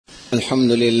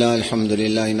الحمد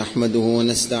لله نحمده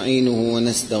ونستعينه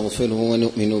ونستغفره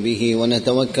ونؤمن به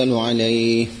ونتوكل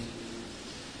عليه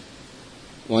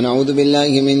ونعوذ بالله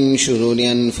من شرور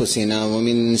أنفسنا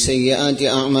ومن سيئات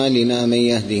أعمالنا. من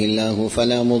يهده الله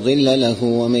فلا مضل له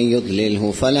ومن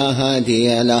يضلله فلا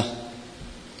هادي له،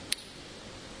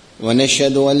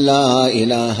 ونشهد أن لا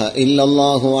إله إلا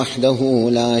الله وحده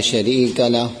لا شريك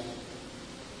له،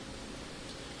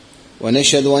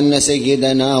 ونشهد أن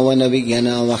سيدنا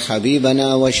ونبينا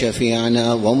وحبيبنا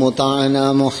وشفيعنا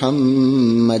ومطاعنا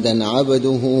محمدا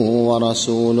عبده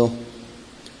ورسوله.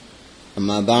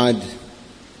 أما بعد،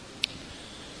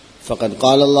 فقد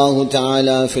قال الله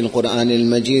تعالى في القرآن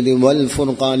المجيد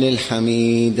والفرقان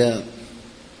الحميد: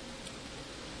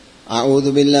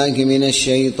 أعوذ بالله من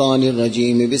الشيطان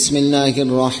الرجيم. بسم الله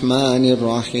الرحمن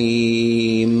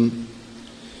الرحيم.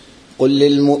 قل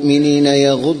للمؤمنين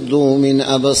يغضوا من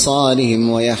أبصارهم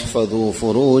ويحفظوا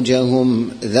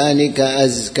فروجهم ذلك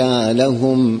أزكى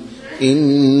لهم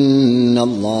إن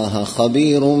الله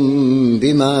خبير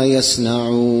بما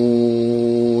يصنعون.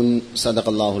 صدق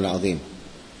الله العظيم.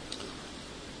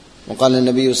 وقال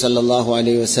النبي صلى الله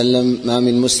عليه وسلم: ما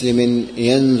من مسلم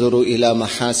ينظر إلى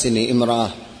محاسن امرأة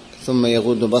ثم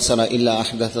يغض بصر إلا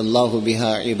أحدث الله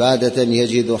بها عبادة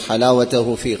يجد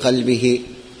حلاوته في قلبه،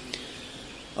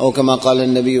 أو كما قال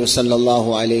النبي صلى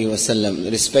الله عليه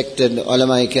وسلم. Respected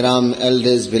ulama kiram,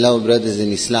 elders, beloved brothers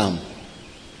in Islam,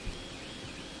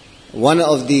 one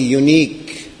of the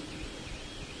unique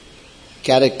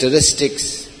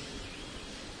characteristics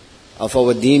of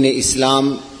our Deen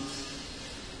Islam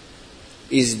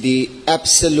is the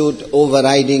absolute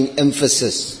overriding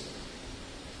emphasis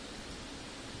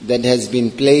that has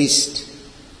been placed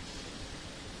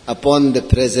upon the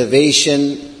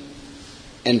preservation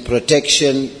and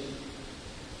protection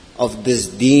of this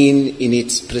deen in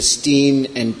its pristine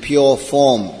and pure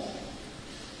form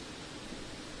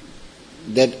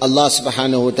that Allah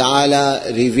subhanahu wa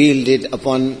ta'ala revealed it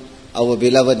upon our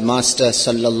beloved Master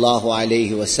sallallahu alayhi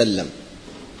wasallam.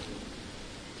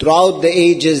 Throughout the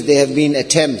ages there have been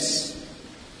attempts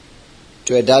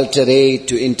to adulterate,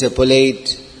 to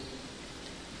interpolate,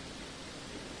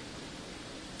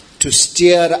 to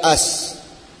steer us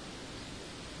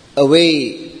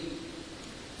away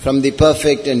from the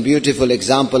perfect and beautiful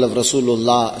example of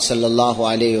Rasulullah sallallahu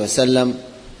alayhi wasallam.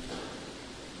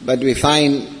 But we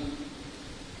find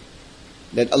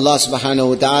that Allah subhanahu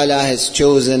wa ta'ala has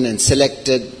chosen and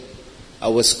selected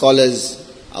our scholars,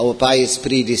 our pious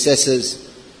predecessors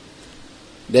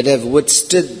that have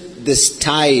withstood this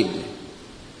tide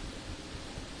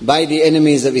by the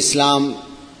enemies of Islam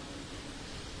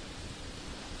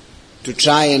to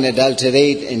try and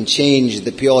adulterate and change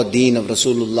the pure deen of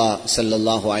Rasulullah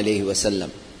sallallahu alayhi wasallam.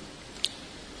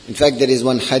 In fact, there is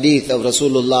one hadith of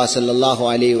Rasulullah sallallahu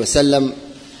alayhi wasallam,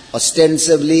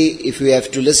 ostensibly, if we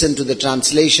have to listen to the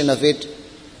translation of it,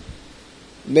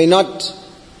 may not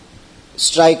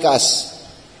strike us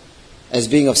as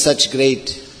being of such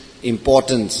great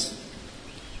importance.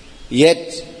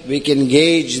 Yet, we can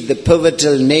gauge the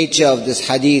pivotal nature of this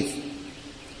hadith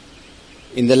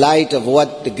in the light of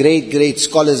what the great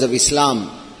scholars of Islam,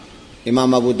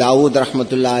 Imam Abu Dawood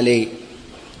rahmatullah alayhi,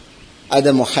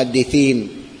 other muhaddithin,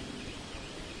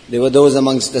 there were those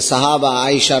amongst the Sahaba,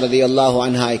 Aisha radiyallahu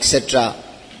anha, etc.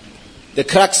 The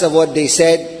crux of what they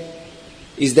said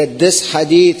is that this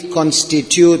hadith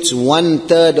constitutes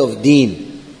 1/3 of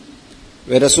deen,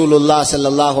 where Rasulullah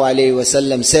sallallahu alayhi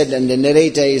wasallam said, and the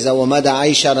narrator is our mother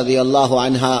Aisha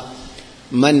radiyallahu anha,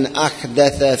 من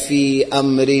أحدث في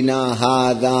أمرنا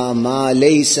هذا ما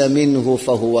ليس منه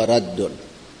فهو رد.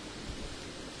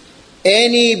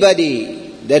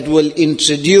 Anybody that will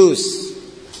introduce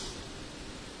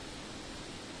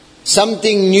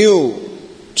something new,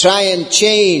 try and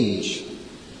change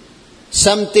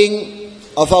something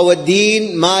of our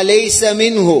deen, ما ليس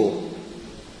منه,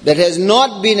 that has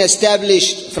not been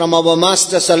established from our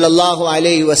Master sallallahu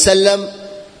alayhi wasallam,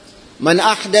 Man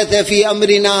ahdatha fi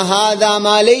amrina hadha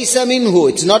ma laysa minhu.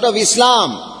 It's not of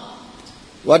Islam.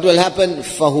 What will happen?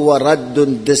 Fahuwa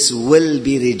raddun. This will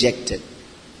be rejected.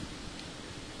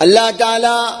 Allah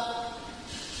Ta'ala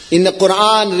in the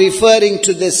Quran, referring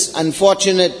to this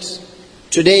unfortunate,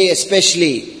 today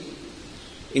especially,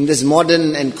 in this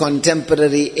modern and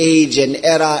contemporary age and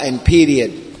era and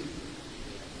period,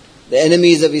 the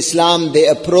enemies of Islam,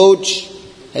 their approach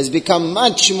has become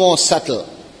much more subtle.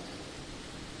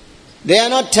 They are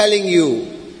not telling you,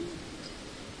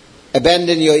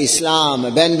 abandon your Islam,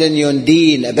 abandon your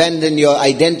deen, abandon your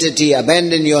identity,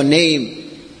 abandon your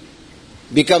name,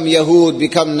 become Yahud,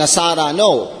 become Nasara.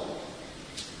 No.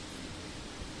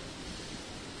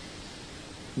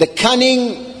 The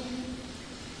cunning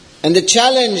And the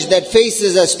challenge that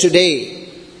faces us today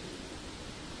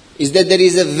is that there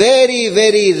is a very,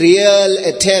 very real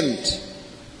attempt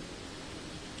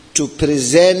to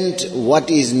present what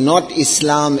is not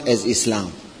Islam as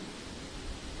Islam.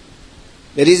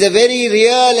 There is a very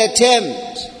real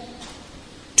attempt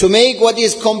to make what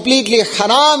is completely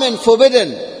haram and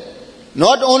forbidden,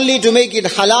 not only to make it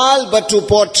halal, but to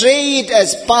portray it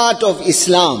as part of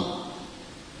Islam.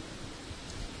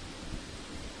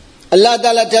 Allah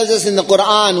Ta'ala tells us in the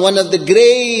Quran, one of the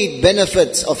great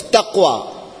benefits of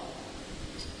taqwa,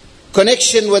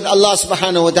 connection with Allah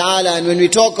Subhanahu Wa Ta'ala. And when we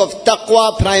talk of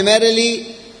taqwa,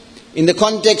 primarily in the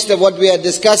context of what we are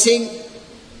discussing,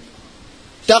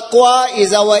 taqwa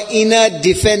is our inner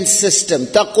defense system.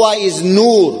 Taqwa is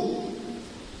nur.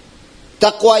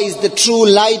 Taqwa is the true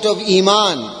light of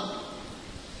Iman.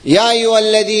 Ya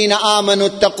ayyuhalladhina amanu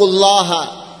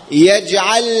ittaqullaha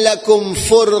yaj'al lakum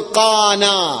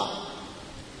furqana.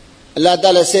 Allah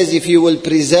Ta'ala says, if you will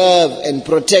preserve and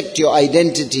protect your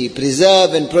identity,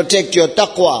 preserve and protect your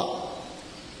taqwa,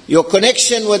 your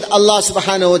connection with Allah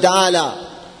Subhanahu Wa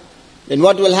Ta'ala, then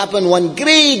what will happen? One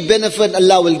great benefit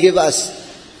Allah will give us.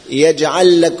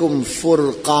 يَجْعَلْ لَكُمْ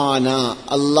فُرْقَانًا.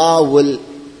 Allah will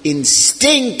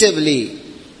instinctively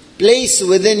place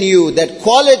within you that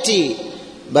quality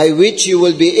by which you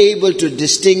will be able to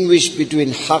distinguish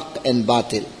between haqq and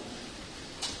batil.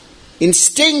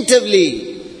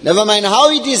 Instinctively, never mind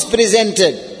how it is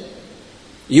presented,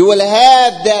 you will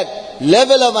have that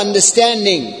level of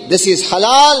understanding. This is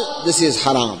halal, this is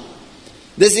haram.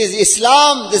 This is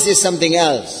Islam, this is something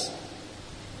else.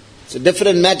 It's a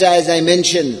different matter, as I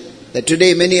mentioned, that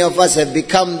today many of us have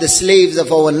become the slaves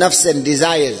of our nafs and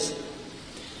desires.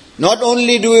 Not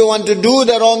only do we want to do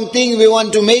the wrong thing, we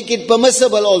want to make it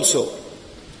permissible also.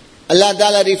 Allah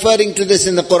Ta'ala referring to this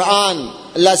in the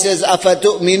Quran, Allah says,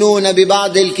 أَفَتُؤْمِنُونَ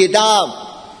بِبَعْضِ الْكِتَابِ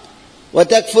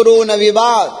وَتَكْفُرُونَ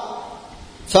بِبَعْضِ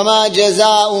فَمَا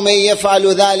جَزَاءُ مَنْ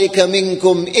يَفْعَلُ ذَلِكَ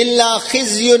مِنْكُمْ إِلَّا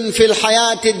خِزْيٌ فِي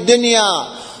الْحَيَاةِ الدُّنْيَا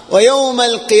وَيَوْمَ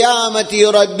الْقِيَامَةِ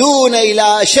يُرَدُّونَ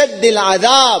إِلَىٰ أَشَدِّ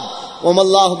الْعَذَابِ وَمَا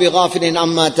اللَّهُ بِغَافِلٍ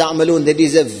عَمَّا تَعْمَلُونَ. That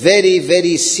is a very,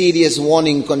 very serious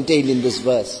warning contained in this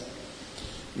verse.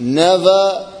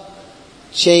 Never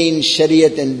change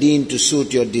Shariat and Deen to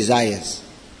suit your desires.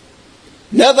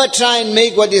 Never try and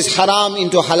make what is haram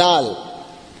into halal.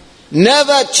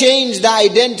 Never change the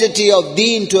identity of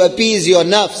Deen to appease your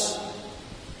nafs.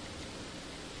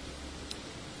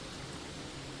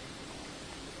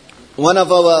 One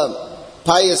of our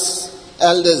pious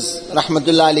elders,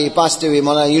 Rahmatullah alayhi, passed away,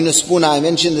 Maulana Yunus Puna. I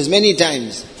mentioned this many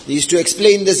times. He used to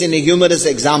explain this in a humorous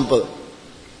example.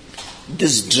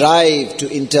 This drive to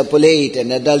interpolate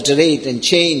and adulterate and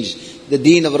change the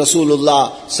deen of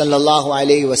Rasulullah sallallahu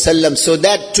alayhi wasallam, so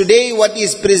that today what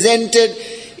is presented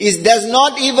does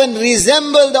not even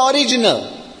resemble the original.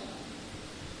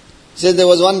 He said there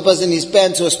was one person, his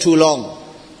pants was too long,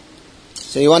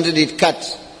 so he wanted it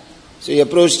cut. So he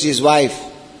approached his wife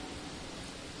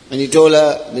and he told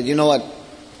her that, you know what,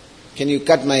 can you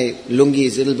cut my lungi,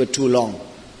 it's a little bit too long.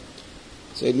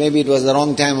 So maybe it was the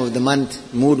wrong time of the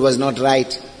month, mood was not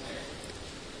right.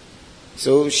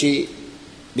 So she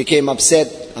became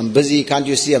upset. I'm busy, can't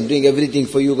you see, I'm doing everything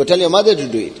for you, go tell your mother to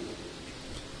do it.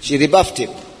 She rebuffed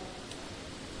him.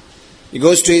 He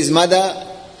goes to his mother.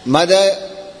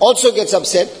 Mother also gets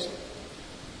upset.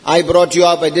 I brought you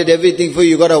up, I did everything for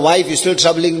you, you got a wife, you're still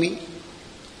troubling me.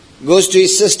 Goes to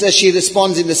his sister, she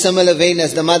responds in the similar vein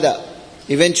as the mother.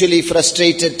 Eventually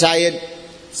frustrated, tired,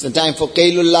 it's the time for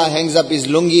Qailullah, hangs up his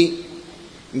lungi,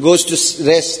 goes to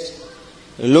rest.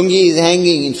 Lungi is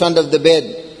hanging in front of the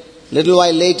bed. Little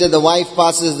while later the wife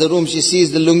passes the room, she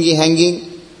sees the lungi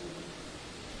hanging.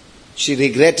 She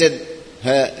regretted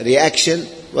her reaction.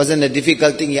 Wasn't a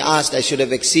difficult thing, he asked, I should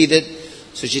have acceded.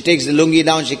 So she takes the lungi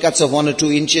down, she cuts off 1 or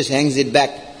 2 inches, hangs it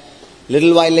back.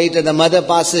 Little while later the mother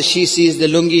passes, she sees the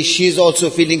lungi, she's also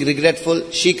feeling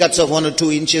regretful. She cuts off 1 or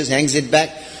 2 inches, hangs it back.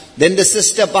 Then the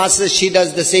sister passes, she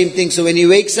does the same thing. So when he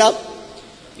wakes up,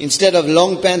 instead of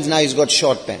long pants, now he's got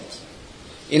short pants.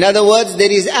 In other words,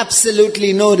 there is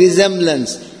absolutely no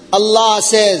resemblance. Allah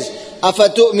says,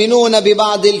 أَفَتُؤْمِنُونَ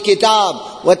بِبَعْضِ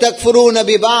الْكِتَابِ وَتَكْفُرُونَ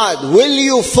بِبَعْضِ. Will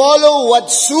you follow what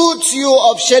suits you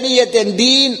of Shariat and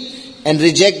Deen and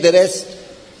reject the rest?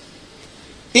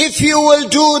 If you will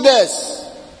do this,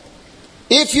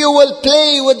 if you will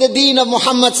play with the deen of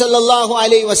Muhammad sallallahu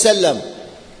alayhi wasallam,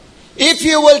 if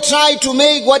you will try to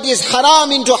make what is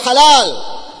haram into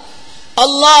halal,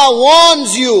 Allah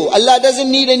warns you. Allah doesn't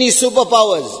need any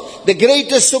superpowers. The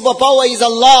greatest superpower is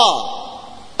Allah.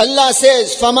 Allah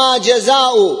says, فَمَا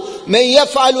جَزَاءُ مَن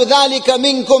يَفْعَلُ ذَلِكَ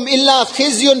مِنكُمْ إِلَّا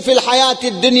خِزْيٌ فِي الْحَيَاةِ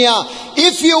الدُّنْيَا.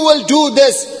 If you will do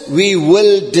this, we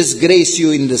will disgrace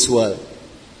you in this world.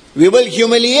 We will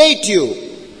humiliate you.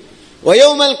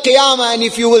 وَيَوْمَ الْقِيَامَةِ, and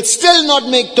if you will still not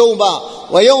make tawbah,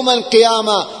 وَيَوْمَ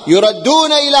الْقِيَامَةِ يُرَدُّونَ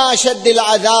إِلَىٰ أَشَدِّ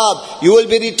الْعَذَابِ, you will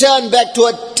be returned back to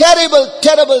a terrible,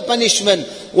 terrible punishment.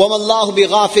 وَمَا اللَّهُ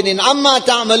بِغَافِلٍ عَمَّا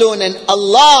تَعْمَلُونَ, and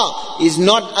Allah is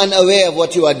not unaware of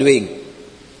what you are doing.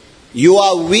 You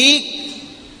are weak,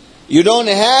 you don't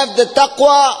have the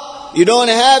taqwa, you don't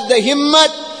have the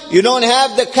himmat, you don't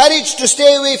have the courage to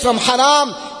stay away from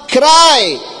haram.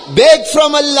 Cry, beg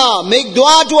from Allah, make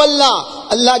dua to Allah.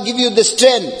 Allah give you the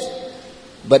strength.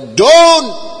 But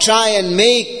don't try and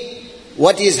make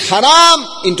what is haram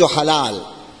into halal.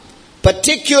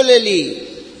 Particularly,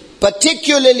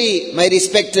 my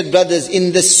respected brothers,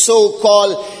 in the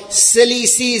so-called silly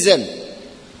season,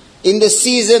 in the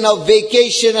season of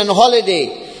vacation and holiday,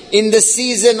 in the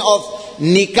season of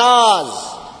nikahs,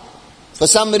 for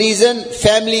some reason,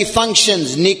 family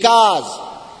functions, nikahs,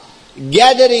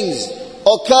 gatherings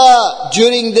occur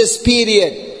during this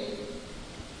period.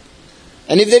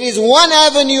 And if there is one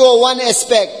avenue or one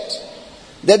aspect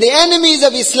that the enemies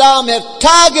of Islam have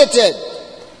targeted,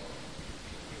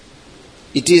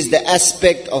 it is the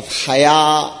aspect of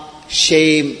hayah,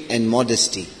 shame and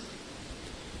modesty.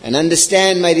 And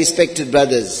understand, my respected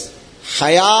brothers,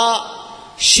 hayah,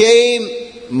 shame,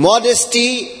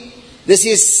 modesty, this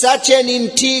is such an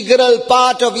integral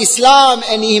part of Islam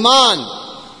and Iman.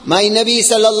 My Nabi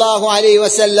sallallahu alayhi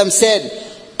wasallam said,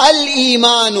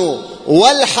 Al-Imanu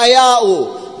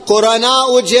wal-Haya'u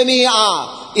Qurana'u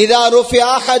jami'a idha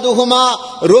rufi'a ahaduhuma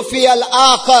rufi'a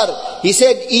al-akhar. He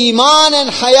said, Iman and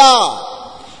Hayah,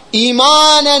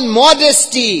 Iman and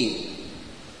modesty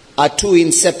are two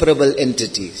inseparable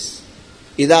entities.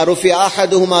 إِذَا رُفِعَ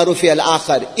أَحَدُهُمَا رُفِعَ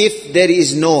الْآخَرِ. If there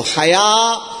is no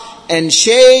haya and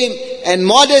shame and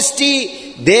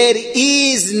modesty, there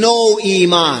is no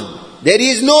iman. There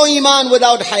is no iman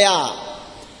without haya.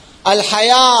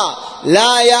 Al-haya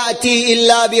la ya'ti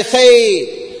illa bi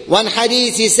khayr. One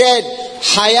hadith he said,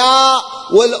 haya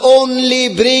will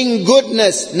only bring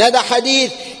goodness. Another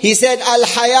hadith, he said,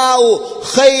 al-haya'u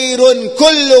khayrun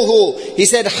kulluhu. He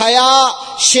said, haya,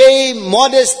 shame,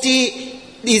 modesty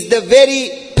is the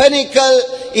very pinnacle,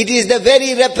 it is the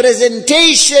very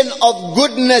representation of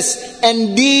goodness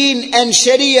and deen and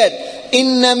shariat.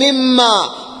 Inna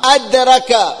mimma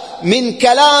adraka min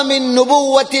kalamin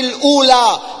nubuwatil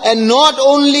ula. And not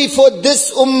only for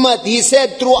this ummah, he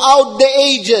said, throughout the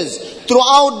ages,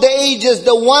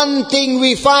 the one thing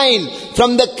we find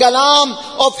from the kalam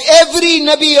of every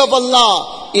Nabi of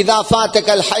Allah, إِذَا فَاتَكَ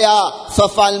الْحَيَاء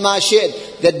فَفَعَلْ مَا شِئْتَ.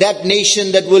 That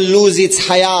nation that will lose its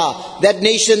haya, that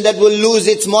nation that will lose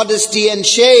its modesty and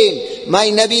shame, my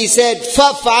Nabi said,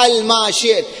 فَفَعَلْ مَا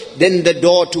شِئْتَ. Then the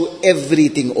door to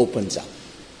everything opens up.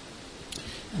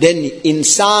 Then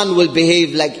insan will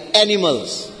behave like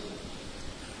animals.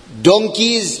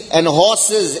 Donkeys and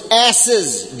horses,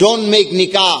 asses don't make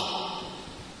nikah.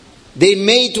 They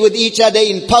mate with each other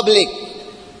in public.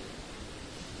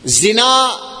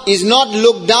 Zina is not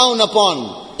looked down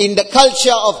upon in the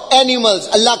culture of animals.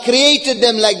 Allah created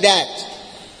them like that.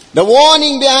 The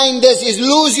warning behind this is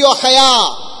lose your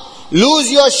haya,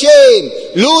 lose your shame,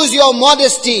 lose your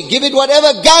modesty, give it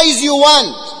whatever guise you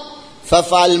want.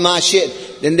 Fafal ma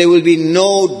shit. Then there will be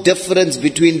no difference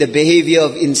between the behavior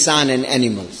of insan and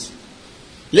animals.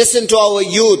 Listen to our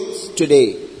youth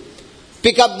today.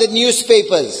 Pick up the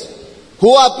newspapers.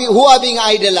 Who are being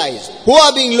idolized? Who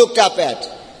are being looked up at?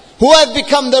 Who have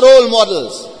become the role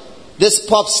models? This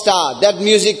pop star, that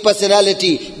music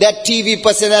personality, that TV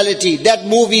personality, that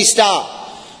movie star.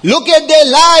 Look at their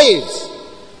lives.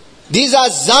 These are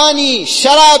zani,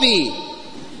 sharabi.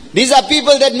 These are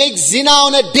people that make zina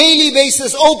on a daily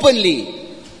basis openly.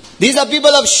 These are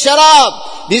people of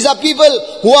sharab. These are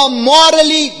people who are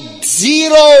morally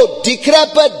zero,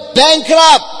 decrepit,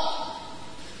 bankrupt.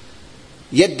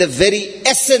 Yet the very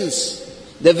essence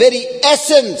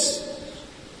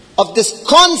of this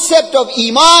concept of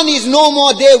iman is no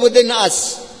more there within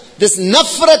us. This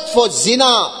nafrat for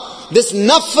zina, this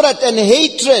nafrat and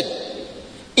hatred,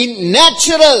 in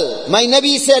natural, my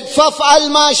Nabi said, faf'al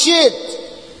ma shit.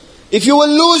 If you will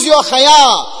lose your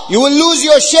haya, you will lose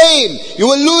your shame, you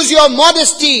will lose your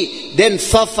modesty, then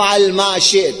faf'al ma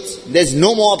shit. There's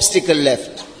no more obstacle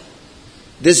left.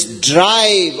 This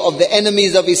drive of the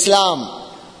enemies of Islam.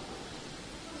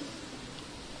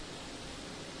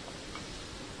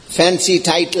 Fancy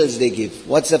titles they give.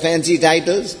 What's the fancy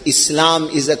titles? Islam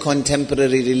is a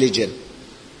contemporary religion.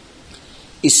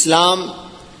 Islam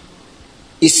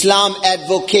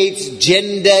advocates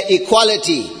gender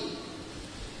equality.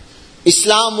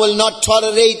 Islam will not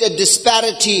tolerate a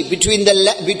disparity between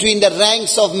the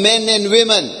ranks of men and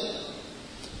women.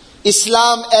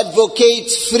 Islam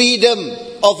advocates freedom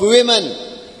of women.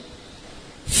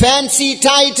 Fancy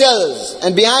titles,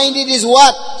 and behind it is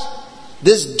what?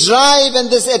 This drive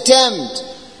and this attempt.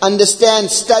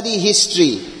 Understand, study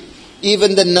history.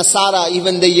 Even the Nasara,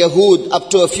 even the Yahud,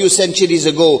 up to a few centuries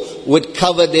ago, would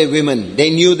cover their women. They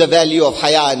knew the value of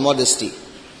Hayah and modesty.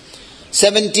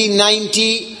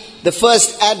 1790, the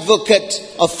first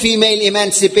advocate of female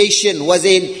emancipation was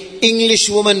an English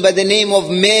woman by the name of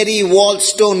Mary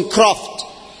Wollstonecraft.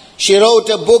 She wrote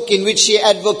a book in which she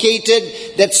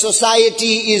advocated that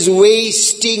society is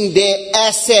wasting their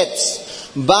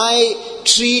assets by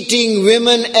treating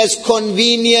women as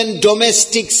convenient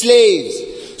domestic slaves.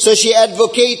 So she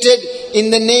advocated, in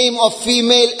the name of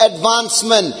female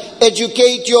advancement,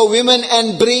 educate your women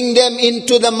and bring them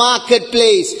into the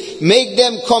marketplace. Make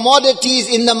them commodities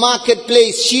in the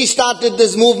marketplace. She started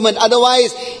this movement.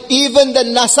 Otherwise, even the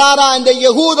Nasara and the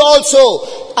Yahud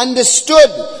also understood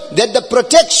that the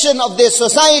protection of their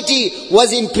society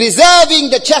was in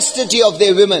preserving the chastity of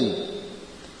their women.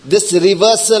 This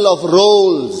reversal of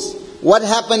roles, what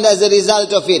happened as a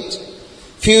result of it?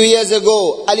 Few years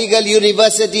ago, Aligarh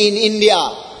University in India,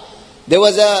 there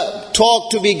was a talk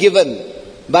to be given.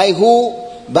 By who?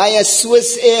 By a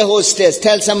Swiss air hostess.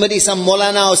 Tell somebody, some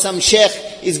Maulana or some Sheikh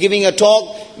is giving a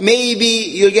talk. Maybe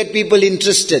you'll get people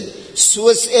interested.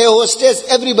 Swiss air hostess,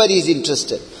 everybody is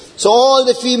interested. So all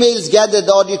the females gathered,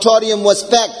 the auditorium was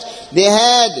packed. They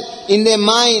had in their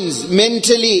minds,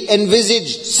 mentally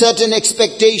envisaged certain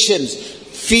expectations.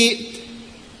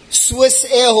 Swiss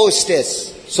air hostess.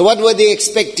 So what were they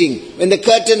expecting? When the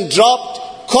curtain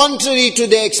dropped, contrary to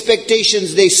their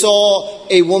expectations, they saw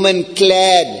a woman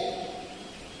clad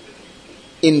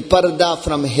in parda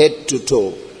from head to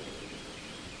toe.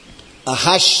 A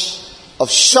hush of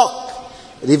shock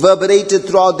reverberated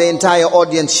throughout the entire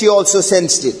audience. She also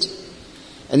sensed it.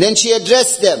 And then she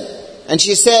addressed them and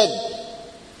she said,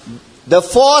 the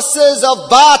forces of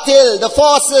batil, the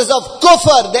forces of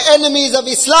kufr, the enemies of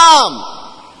Islam,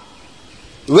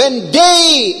 when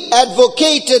they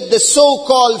advocated the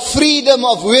so-called freedom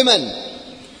of women,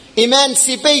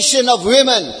 emancipation of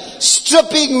women,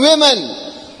 stripping women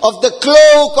of the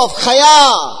cloak of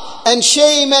Hayah and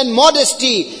shame and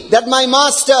modesty that my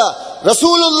master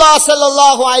Rasulullah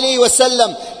sallallahu alaihi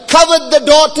wasallam covered the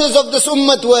daughters of this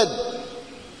ummah with.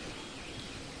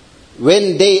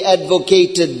 When they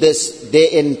advocated this,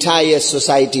 their entire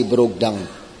society broke down.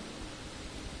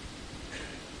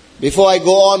 Before I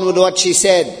go on with what she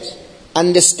said,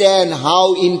 understand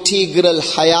how integral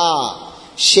Hayah,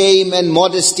 shame and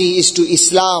modesty is to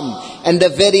Islam and the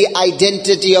very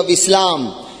identity of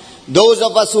Islam. Those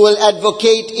of us who will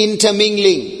advocate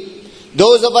intermingling,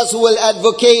 those of us who will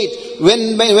advocate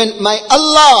when my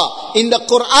Allah in the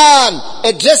Quran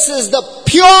addresses the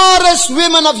purest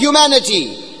women of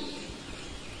humanity,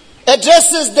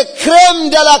 addresses the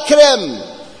creme de la creme,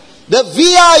 the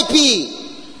VIP.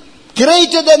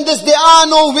 Greater than this, there are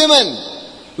no women.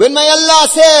 When my Allah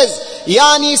says,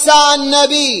 Ya Nisa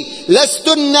an-Nabi,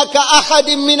 lastunna ka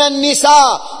ahadim minan nisa,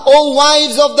 O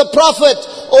wives of the Prophet,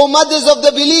 O mothers of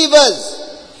the believers,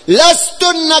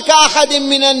 lastunna ka ahadim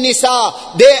minan nisa,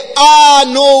 there are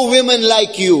no women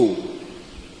like you.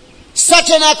 Such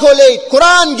an accolade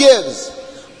Quran gives.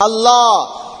 Allah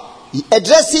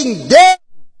addressing them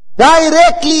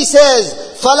directly says,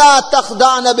 فَلَا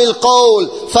تَخْضَعْنَ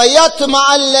بِالْقَوْلِ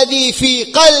فَيَطْمَعَ الَّذِي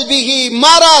فِي قَلْبِهِ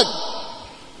مَرَضٌ.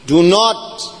 Do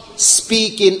not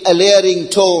speak in alluring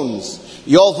tones.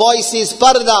 Your voice is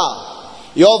parda.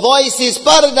 Your voice is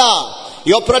parda.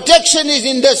 Your protection is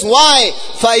in this. Why?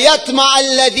 فَيَطْمَعَ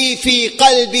الَّذِي فِي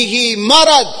قَلْبِهِ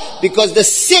مَرَضٌ. Because the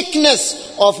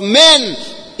sickness of men,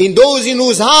 in those in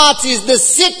whose hearts is the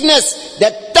sickness,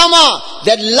 that tama,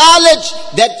 that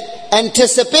lalaj, that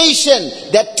anticipation,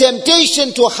 that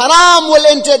temptation to haram will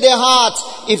enter their hearts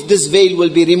if this veil will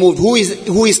be removed. Who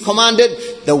is commanded?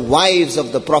 The wives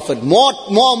of the Prophet. More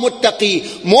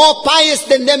muttaqi, more pious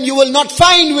than them you will not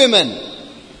find women.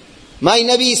 My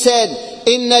Nabi said,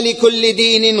 Inna li kulli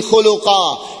deenin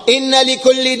khuluqa, Inna li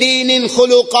kulli deenin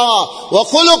khuluqa, wa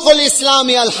khuluqul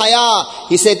islami al-haya.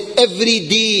 He said, every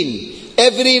deen,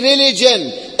 every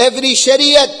religion, every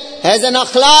shariat has an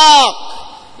akhlaq.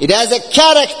 It has a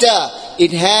character.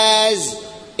 It has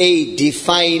a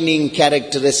defining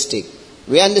characteristic.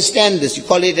 We understand this. You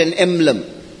call it an emblem.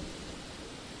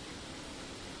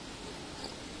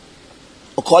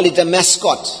 Or call it a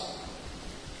mascot.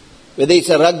 Whether it's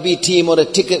a rugby team or a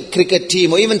cricket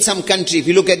team or even some country, if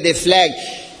you look at their flag,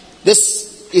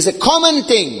 this is a common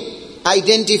thing.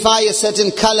 identify a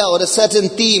certain color or a certain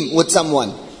theme with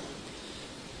someone.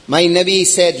 My Nabi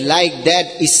said, like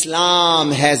that,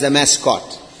 Islam has a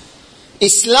mascot.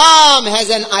 Islam has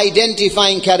an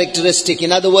identifying characteristic.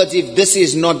 In other words, if this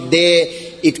is not there,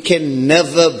 it can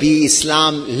never be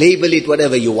Islam. Label it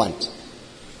whatever you want.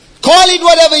 Call it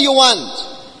whatever you want.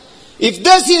 If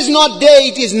this is not there,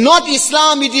 it is not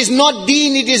Islam, it is not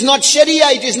Deen, it is not Sharia,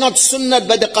 it is not Sunnah,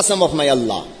 by the qasam of my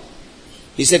Allah.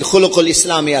 He said, Khuluqul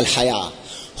Islami al-Hayah.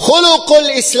 Khuluqul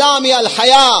Islami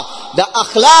al-Hayah. The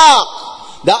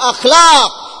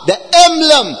akhlaq, the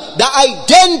emblem, the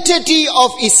identity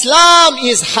of Islam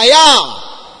is Hayah.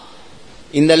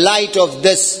 In the light of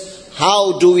this,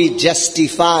 how do we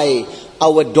justify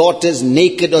our daughters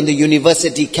naked on the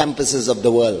university campuses of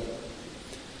the world?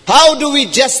 How do we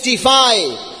justify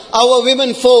our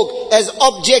women folk as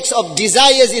objects of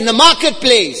desires in the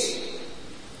marketplace?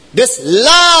 This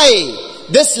lie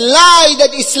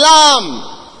that Islam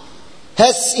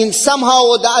has in somehow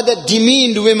or the other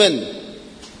demeaned women,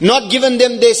 not given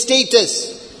them their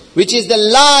status, which is the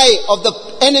lie of the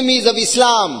enemies of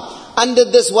Islam. Under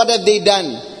this, what have they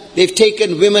done? They've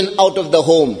taken women out of the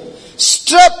home,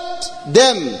 stripped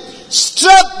them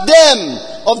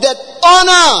of that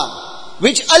honor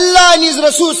which Allah and His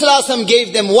Rasul Sallallahu Alaihi Wasallam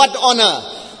gave them. What honor?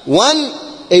 One,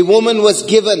 a woman was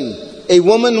given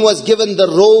the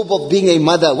robe of being a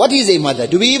mother. What is a mother?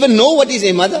 Do we even know what is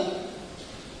a mother?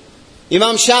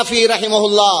 Imam Shafi'i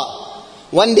rahimahullah,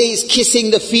 one day is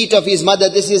kissing the feet of his mother.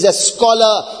 This is a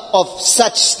scholar of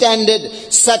such standard,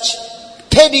 such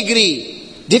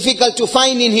pedigree, difficult to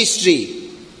find in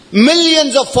history.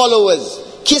 Millions of followers,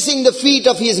 kissing the feet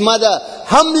of his mother,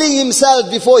 humbling himself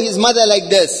before his mother like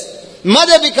this.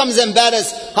 Mother becomes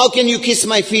embarrassed. How can you kiss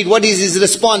my feet? What is his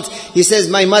response? He says,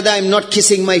 my mother, I'm not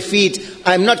kissing my feet.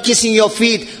 I'm not kissing your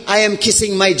feet. I am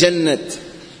kissing my Jannat.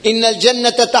 Innal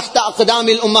Jannata tahta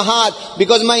aqdamil ummahat.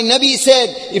 Because my Nabi said,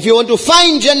 if you want to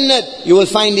find Jannat, you will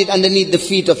find it underneath the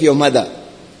feet of your mother.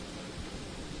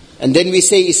 And then we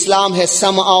say Islam has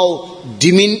somehow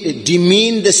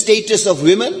demeaned the status of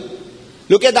women.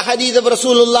 Look at the hadith of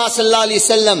Rasulullah sallallahu alaihi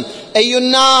wasallam.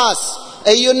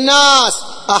 Ayyun nas,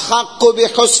 ahaqqu bi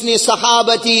husni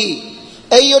sahabati.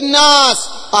 Ayyun nas,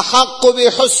 ahaqqu bi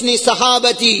husni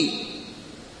sahabati.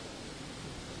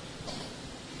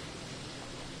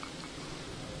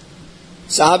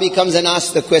 Sahabi comes and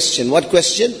asks the question. What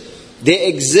question? There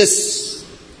exists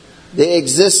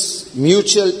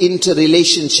mutual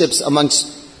interrelationships amongst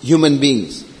human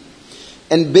beings.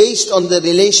 And based on the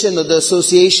relation or the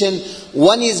association,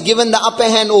 one is given the upper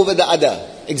hand over the other.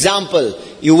 Example,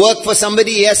 you work for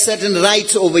somebody, he has certain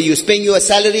rights over you. He's paying you a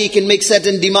salary, he can make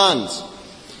certain demands.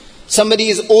 Somebody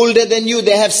is older than you,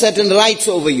 they have certain rights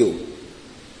over you.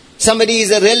 Somebody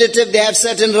is a relative, they have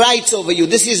certain rights over you.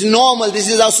 This is normal, this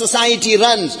is how society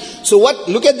runs. So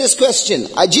look at this question,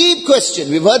 ajib question.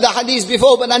 We've heard the hadith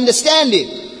before, but understand it.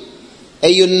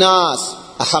 Ayyun nas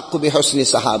ahaqqu bi husni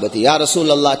sahabati. Ya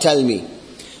Rasulullah, tell me,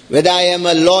 whether I am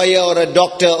a lawyer or a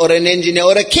doctor or an engineer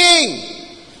or a king,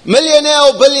 millionaire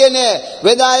or billionaire,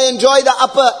 whether I enjoy the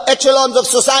upper echelons of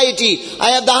society,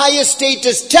 I have the highest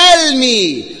status, tell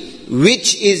me,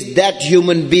 which is that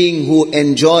human being who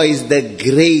enjoys the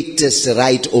greatest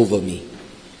right over me?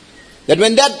 That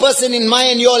when that person in my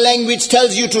and your language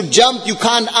tells you to jump, you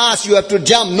can't ask, you have to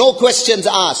jump, no questions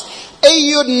asked.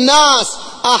 Ayyun nas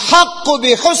ahaqqu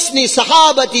bi husni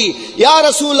sahabati. Ya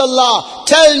Rasulullah,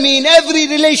 tell me in every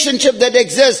relationship that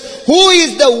exists, who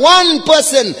is the one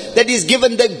person that is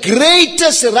given the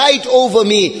greatest right over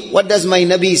me? What does my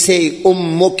Nabi say?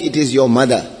 Ummuk, it is your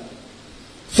mother.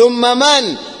 Thumma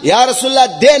man, Ya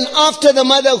Rasulullah, then after the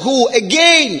mother who?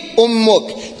 Again,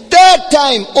 ummuk. Third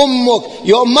time, ummuk,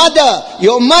 your mother,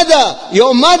 your mother,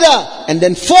 your mother. And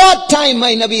then fourth time,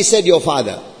 my Nabi said, your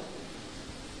father.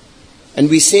 And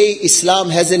we say Islam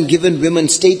hasn't given women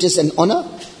status and honor.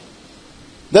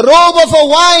 The robe of a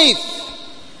wife.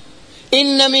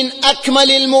 Inna min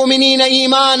akmalil mu'minina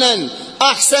imanan.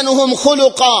 أحسنهم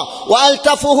خلقا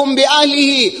وألتفهم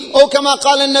بأهله أو كما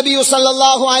قال النبي صلى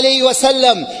الله عليه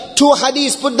وسلم. Two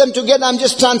hadiths, put them together, I'm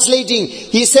just translating.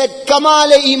 He said,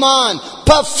 Kamal iman,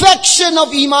 perfection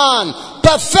of iman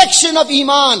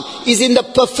is in the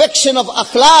perfection of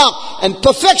akhlaq, and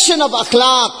perfection of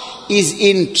akhlaq is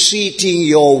in treating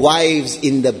your wives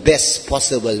in the best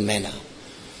possible manner.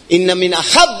 Inna min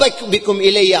ahabbakum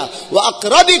ilayya wa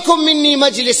aqrabikum minni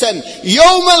majlisan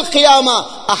yawm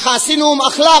al-qiyamah ahasinuhum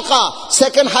akhlaqa.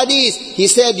 Second hadith, he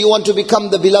said, you want to become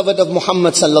the beloved of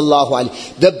Muhammad sallallahu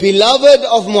alayhi. The beloved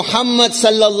of Muhammad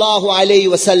sallallahu alayhi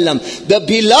wasallam. The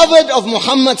beloved of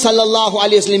Muhammad sallallahu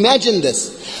alayhi wasallam. Imagine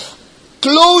this.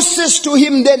 closest to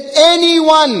him than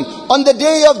anyone on the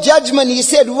day of judgment. He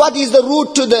said, what is the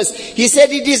root to this? He said,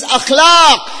 it is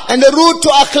akhlaq. And the root to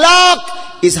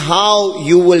akhlaq is how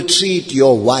you will treat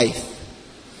your wife.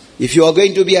 If you are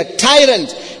going to be a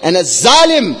tyrant and a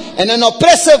zalim and an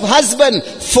oppressive husband,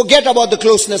 forget about the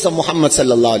closeness of Muhammad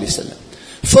sallallahu alaihi wasallam.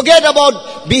 Forget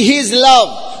about his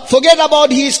love. Forget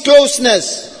about his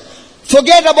closeness.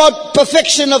 Forget about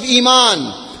perfection of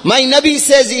iman. My Nabi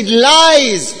says it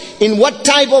lies in what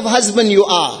type of husband you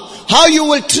are. How you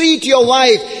will treat your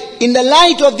wife. In the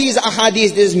light of these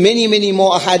ahadith, there's many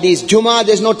more ahadith. Jummah,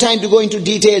 there's no time to go into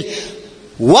detail.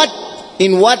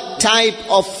 In what type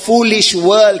of foolish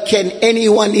world can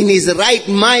anyone in his right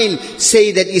mind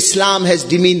say that Islam has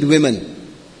demeaned women?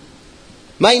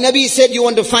 My Nabi said, you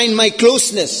want to find my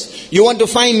closeness, you want to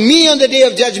find me on the day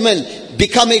of judgment,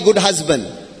 become a good husband.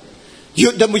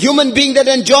 The human being that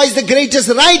enjoys the greatest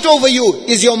right over you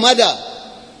is your mother.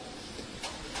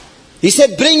 He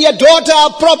said, bring your daughter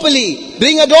up properly.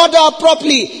 Bring your daughter up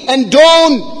properly. And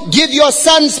don't give your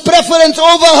son's preference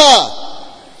over her.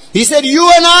 He said, you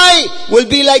and I will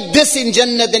be like this in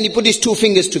Jannah. Then he put his two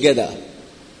fingers together.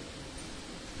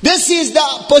 This is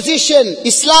the position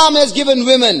Islam has given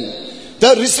women.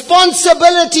 The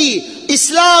responsibility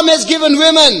Islam has given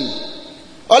women.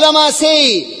 Ulama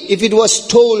say, if it was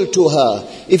told to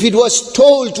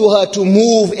her to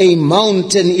move a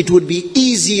mountain, it would be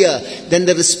easier than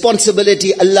the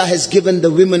responsibility Allah has given the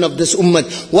women of this ummah.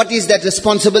 What is that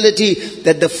responsibility?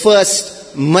 That the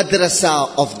first madrasa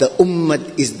of the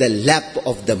ummah is the lap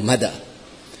of the mother.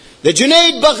 The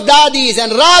Junaid Baghdadis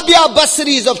and Rabia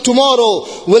Basris of tomorrow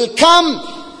will come,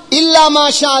 illa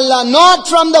mashallah, not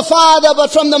from the father but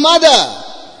from the mother.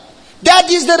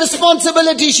 That is the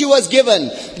responsibility she was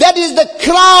given. That is the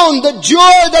crown, the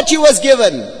jewel that she was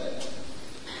given.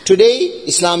 Today,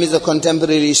 Islam is a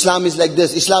contemporary. Islam is like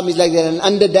this, Islam is like that. And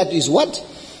under that is what?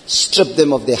 Strip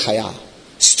them of their hayah.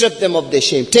 Strip them of their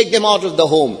shame. Take them out of the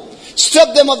home.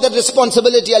 Strip them of the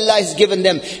responsibility Allah has given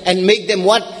them. And make them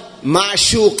what?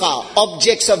 Ma'shuqa,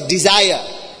 objects of desire.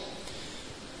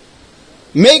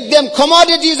 Make them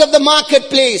commodities of the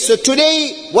marketplace. So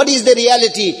today, what is the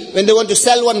reality? When they want to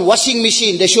sell one washing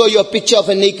machine, they show you a picture of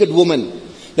a naked woman.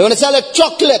 They want to sell a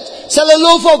chocolate, sell a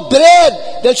loaf of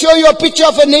bread, they'll show you a picture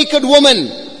of a naked woman.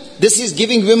 This is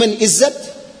giving women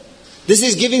izzat. This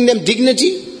is giving them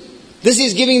dignity. This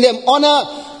is giving them honor.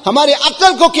 Hamare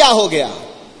akal ko kya ho gaya?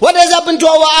 What has happened to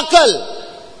our akal?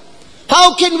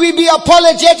 How can we be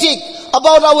apologetic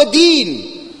about our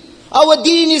deen? Our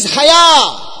deen is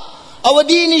hayah. Our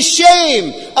deen is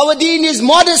shame. Our deen is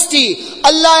modesty.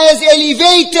 Allah has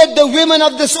elevated the women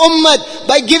of this ummah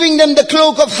by giving them the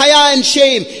cloak of hayah and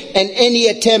shame. And any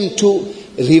attempt to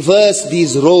reverse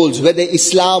these roles, whether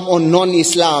Islam or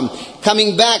non-Islam,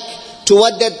 coming back to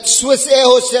what that Swiss air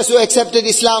hostess who accepted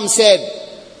Islam said.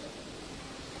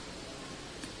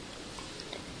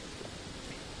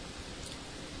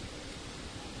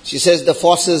 She says the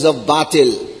forces of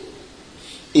batil,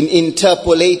 in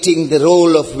interpolating the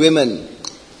role of women.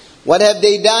 What have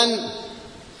they done?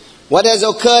 What has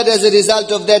occurred as a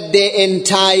result of that? Their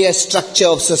entire structure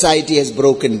of society has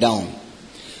broken down.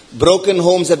 Broken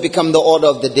homes have become the order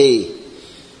of the day.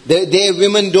 Their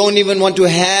women don't even want to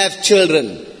have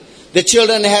children. The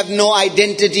children have no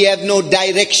identity, have no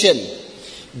direction.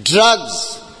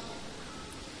 Drugs,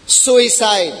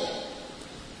 suicide.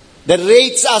 The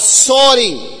rates are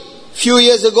soaring. Few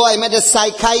years ago, I met a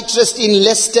psychiatrist in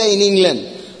Leicester in England.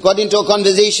 Got into a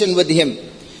conversation with him.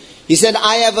 He said,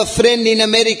 I have a friend in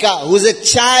America who's a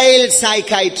child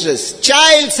psychiatrist.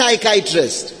 Child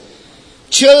psychiatrist.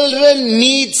 Children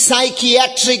need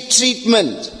psychiatric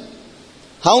treatment.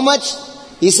 How much?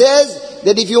 He says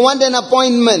that if you want an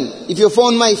appointment, if you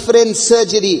phone my friend's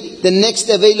surgery, the next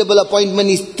available appointment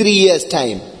is 3 years'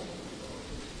 time.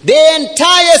 Their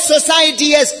entire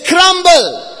society has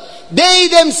crumbled. They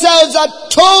themselves are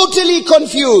totally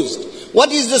confused. What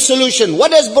is the solution?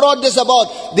 What has brought this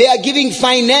about? They are giving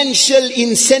financial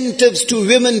incentives to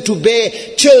women to bear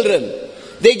children.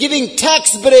 They're giving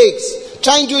tax breaks,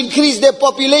 trying to increase their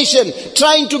population,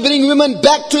 trying to bring women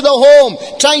back to the home,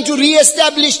 trying to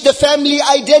re-establish the family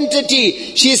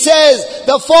identity. She says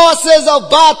the forces of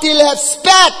batil have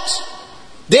spat.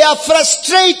 They are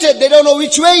frustrated. They don't know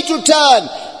which way to turn.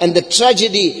 And the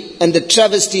tragedy and the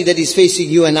travesty that is facing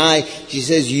you and I, she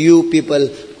says, you people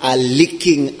are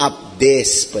licking up their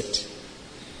spit.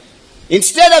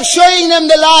 Instead of showing them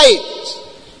the light,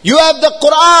 you have the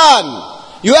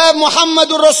Quran, you have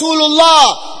Muhammadur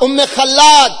Rasulullah.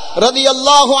 Khalad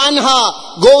radiyallahu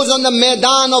anha goes on the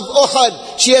Maidan of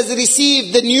Uhud. She has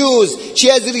received the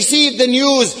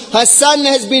news. Her son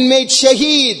has been made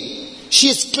shaheed.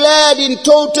 She's clad in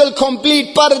total,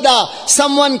 complete parda.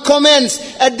 Someone comments,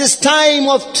 at this time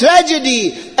of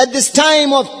tragedy, at this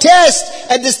time of test,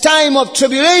 at this time of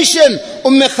tribulation,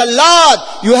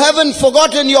 Khalad, you haven't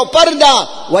forgotten your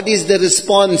parda. What is the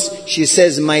response? She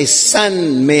says, my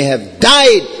son may have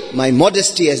died, my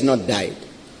modesty has not died.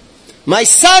 My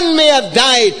son may have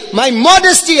died, my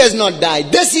modesty has not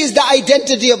died. This is the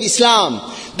identity of Islam.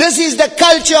 This is the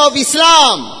culture of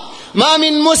Islam. ما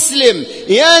من مسلم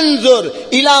ينظر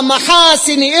إلى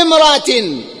محاسن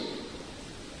امرأة.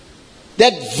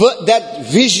 That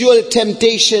visual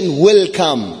temptation will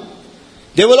come.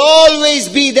 There will always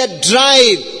be that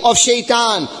drive of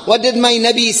shaitan. What did my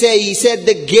Nabi say? He said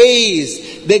the gaze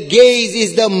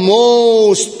is the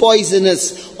most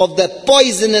poisonous of the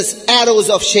poisonous arrows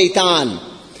of shaitan.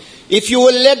 If you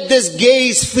will let this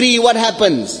gaze free, what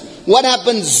happens? What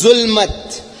happens?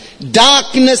 Zulmat.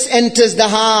 Darkness enters the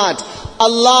heart.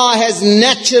 Allah has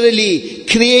naturally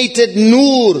created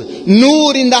nur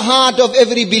in the heart of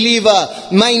every believer.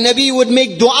 My Nabi would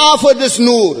make dua for this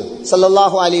nur,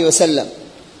 sallallahu alayhi wasallam.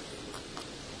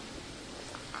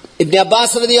 Ibn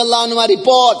Abbas radiallahu anhu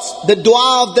reports the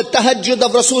dua of the tahajjud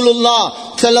of Rasulullah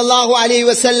sallallahu alayhi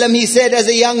wasallam. He said, as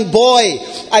a young boy,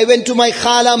 I went to my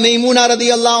khala Maymuna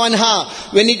radiallahu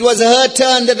anha. When it was her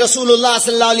turn that Rasulullah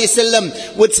sallallahu alayhi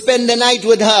wasallam would spend the night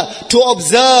with her to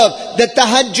observe the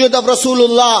tahajjud of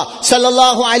Rasulullah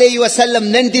sallallahu alayhi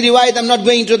wasallam. Lengthy riwayat, I'm not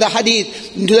going to the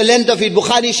hadith, into the length of it,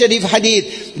 Bukhari Sharif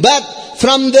hadith. But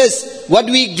from this, what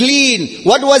we glean,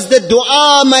 what was the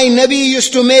dua my Nabi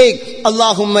used to make?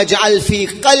 Allahumma ja'al fi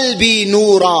qalbi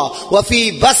noora, wa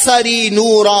fi basari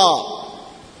noora,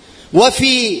 wa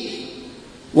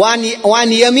an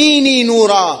yamini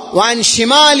noora, wa an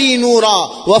shimali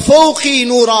noora, wa fawqi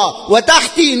noora, wa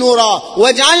tahti noora,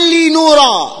 wa ja'alli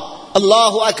noora.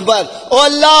 Allahu Akbar. Oh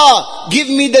Allah, give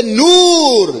me the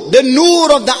nur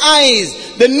of the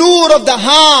eyes, the nur of the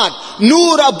heart,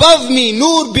 nur above me,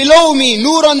 nur below me,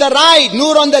 nur on the right,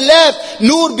 nur on the left,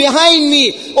 nur behind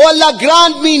me. Oh Allah,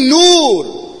 grant me nur.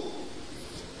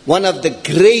 One of the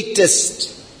greatest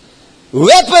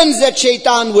weapons that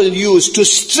shaitan will use to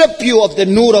strip you of the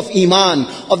nur of iman,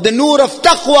 of the nur of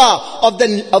taqwa, of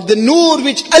the nur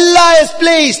which Allah has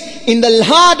placed in the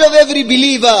heart of every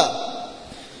believer,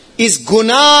 is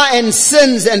gunaah and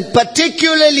sins, and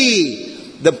particularly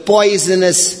the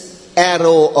poisonous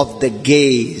arrow of the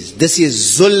gaze. This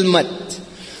is zulmat.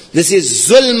 This is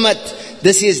zulmat.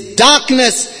 This is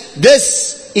darkness.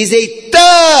 This is a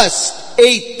thirst.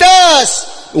 A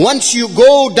thirst. Once you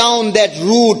go down that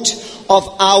route of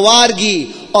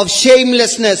awargi, of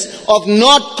shamelessness, of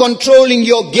not controlling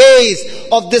your gaze,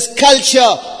 of this culture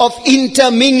of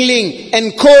intermingling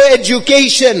and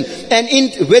co-education,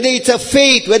 and whether it's a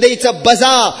faith, whether it's a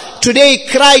bazaar. Today,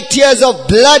 cry tears of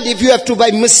blood if you have to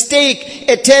by mistake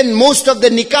attend most of the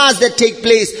nikahs that take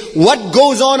place. What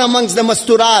goes on amongst the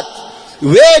masturat?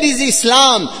 Where is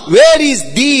Islam? Where is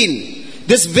deen?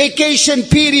 This vacation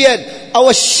period,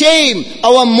 our shame,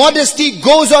 our modesty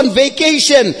goes on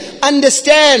vacation.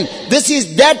 Understand, this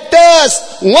is that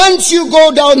thirst. Once you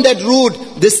go down that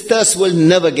route, this thirst will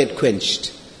never get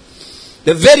quenched.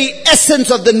 The very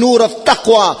essence of the nur of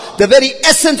taqwa, the very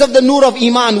essence of the nur of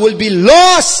iman will be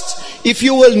lost if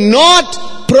you will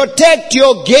not protect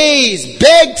your gaze.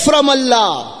 Beg from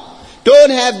Allah.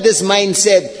 Don't have this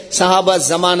mindset, Sahaba's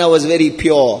zamana was very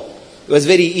pure. It was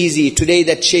very easy. Today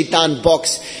that shaitan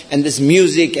box and this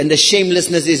music and the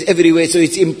shamelessness is everywhere, so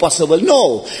it's impossible.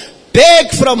 No. Beg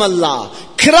from Allah.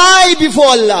 Cry before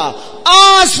Allah.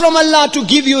 Ask from Allah to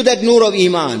give you that nur of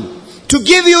iman. To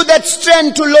give you that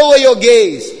strength to lower your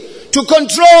gaze. To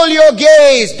control your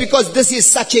gaze. Because this is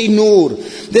such a nur.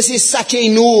 This is such a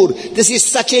nur. This is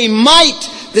such a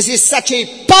might. This is such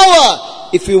a power.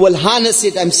 If you will harness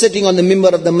it, I'm sitting on the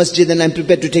mimbar of the masjid and I'm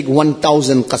prepared to take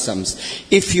 1,000 qasams.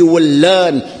 If you will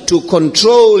learn to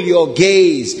control your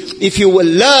gaze, if you will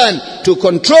learn to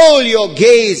control your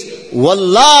gaze,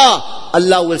 wallah,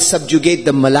 Allah will subjugate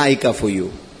the malaika for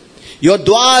you. Your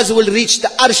du'as will reach the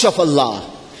arsh of Allah.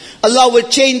 Allah will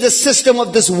change the system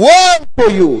of this world for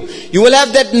you. You will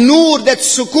have that nur, that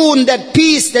sukoon, that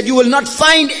peace that you will not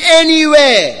find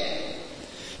anywhere.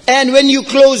 And when you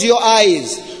close your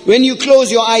eyes,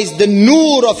 the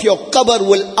nur of your qabr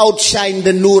will outshine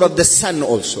the nur of the sun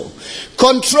also.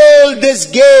 Control this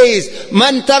gaze.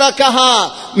 Man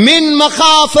tarakaha min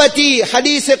makhafati.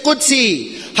 Hadith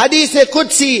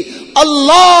Qudsi.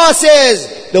 Allah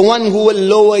says, the one who will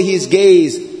lower his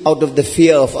gaze out of the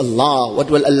fear of Allah,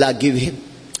 what will Allah give him?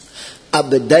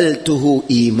 أَبْدَلْتُهُ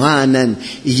إِيمَانًا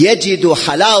يَجِدُ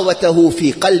حَلَاوَتَهُ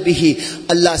فِي قَلْبِهِ.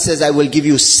 Allah says, I will give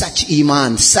you such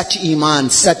iman.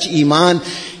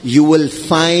 you will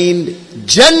find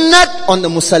Jannat on the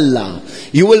Musalla.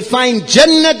 You will find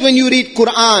Jannat when you read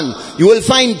Quran. You will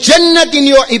find Jannat in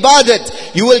your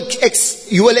ibadat.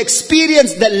 You will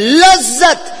experience the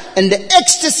lazzat and the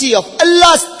ecstasy of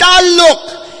Allah's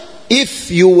ta'alluq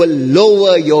if you will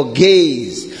lower your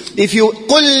gaze. If you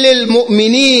قُلْ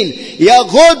لِلْمُؤْمِنِينَ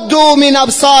يَغُضُّوا مِنْ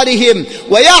أَبْصَارِهِمْ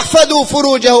وَيَحْفَظُوا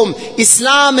فُرُوجَهُمْ.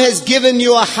 Islam has given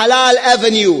you a halal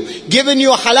avenue, given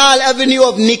you a halal avenue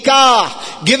of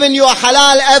nikah, given you a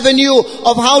halal avenue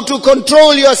of how to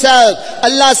control yourself.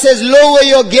 Allah says, lower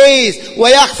your gaze.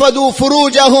 وَيَحْفَظُوا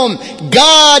فُرُوجَهُمْ.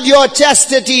 Guard your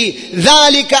chastity.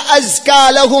 ذَلِكَ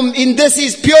أَزْكَى لَهُمْ. In this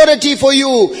is purity for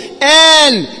you.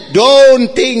 And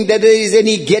don't think that there is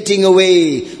any getting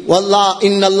away. Wallah,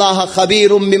 inna Allah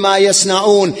khabirum bima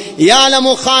yasna'un.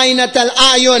 Ya'lamu kha'inatal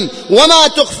a'yun. Wama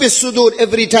tukhfi sudur.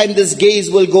 Every time this gaze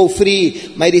will go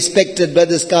free, my respected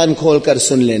brothers, kaan khol kar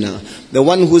sun lena. The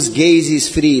one whose gaze is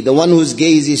free, the one whose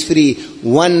gaze is free,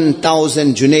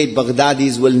 1,000 Junaid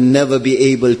Baghdadis will never be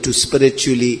able to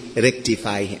spiritually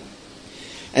rectify him.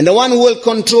 And the one who will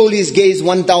control his gaze,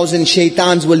 1,000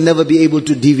 shaitans will never be able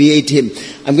to deviate him.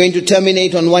 I'm going to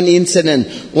terminate on one incident.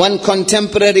 One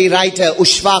contemporary writer,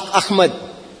 Ushfaq Ahmad,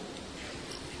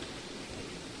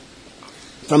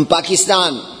 from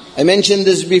Pakistan. I mentioned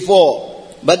this before,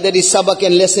 but there is sabak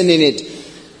and lesson in it.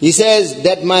 He says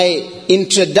that my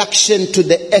introduction to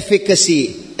the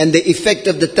efficacy and the effect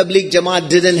of the Tabligh Jamaat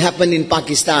didn't happen in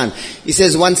Pakistan. He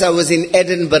says, once I was in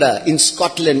Edinburgh, in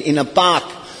Scotland, in a park,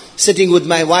 sitting with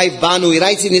my wife Banu. He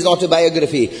writes in his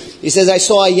autobiography, he says, I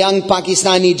saw a young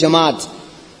Pakistani Jamaat.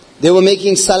 They were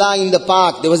making salah in the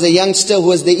park. There was a youngster who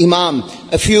was the imam.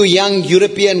 A few young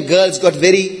European girls got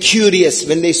very curious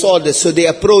when they saw this. So they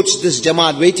approached this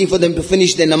Jamaat, waiting for them to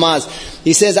finish their namaz.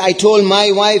 He says, I told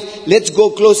my wife, let's go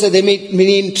closer. They made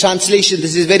me in translation.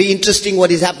 This is very interesting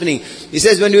what is happening. He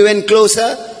says, when we went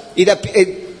closer, it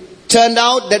turned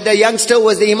out that the youngster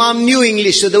was the imam, knew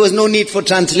English, so there was no need for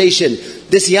translation.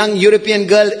 This young European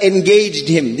girl engaged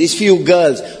him, these few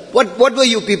girls. What were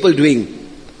you people doing?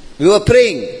 We were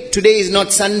praying. Today is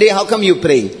not Sunday, how come you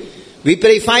praying? We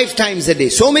pray 5 times a day,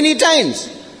 so many times.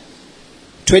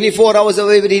 24 hours of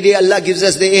every day, Allah gives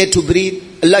us the air to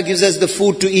breathe. Allah gives us the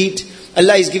food to eat.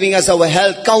 Allah is giving us our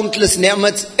health, countless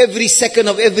ni'mats, every second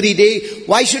of every day.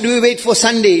 Why should we wait for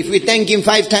Sunday? If we thank Him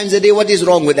 5 times a day, what is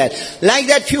wrong with that? Like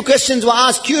that, few questions were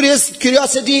asked,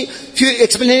 curiosity, few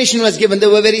explanation was given. They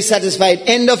were very satisfied.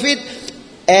 End of it,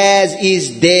 as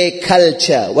is their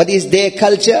culture. What is their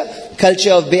culture?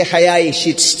 Culture of Hayah.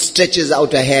 She stretches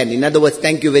out her hand. In other words,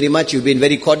 thank you very much. You've been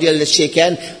very cordial. Let's shake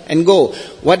hand and go.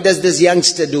 What does this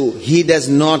youngster do? He does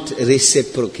not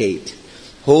reciprocate.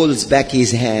 Holds back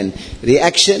his hand.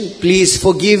 Reaction, please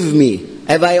forgive me.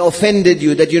 Have I offended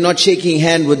you that you're not shaking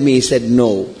hand with me? He said,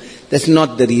 no. That's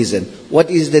not the reason. What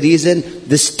is the reason?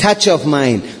 This touch of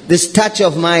mine is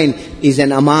an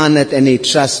amanat and a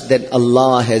trust that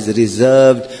Allah has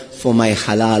reserved for my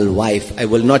halal wife. I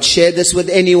will not share this with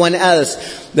anyone else.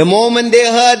 The moment they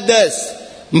heard this,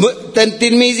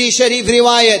 Tirmizi Sharif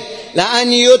riwayat,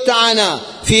 لأن يطعن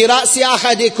في رأس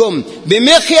أحدكم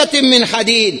بمخيط من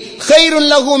حديد خير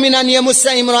له من أن يمس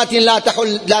امرأة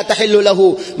لا تحل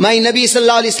له. My Nabi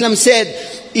sallallahu alaihi wasallam said,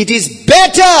 it is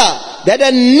better that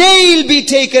a nail be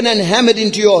taken and hammered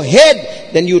into your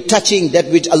head than you touching that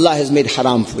which Allah has made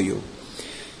haram for you.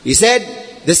 He said,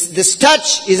 this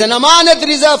touch is an amanat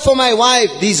reserved for my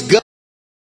wife. These girls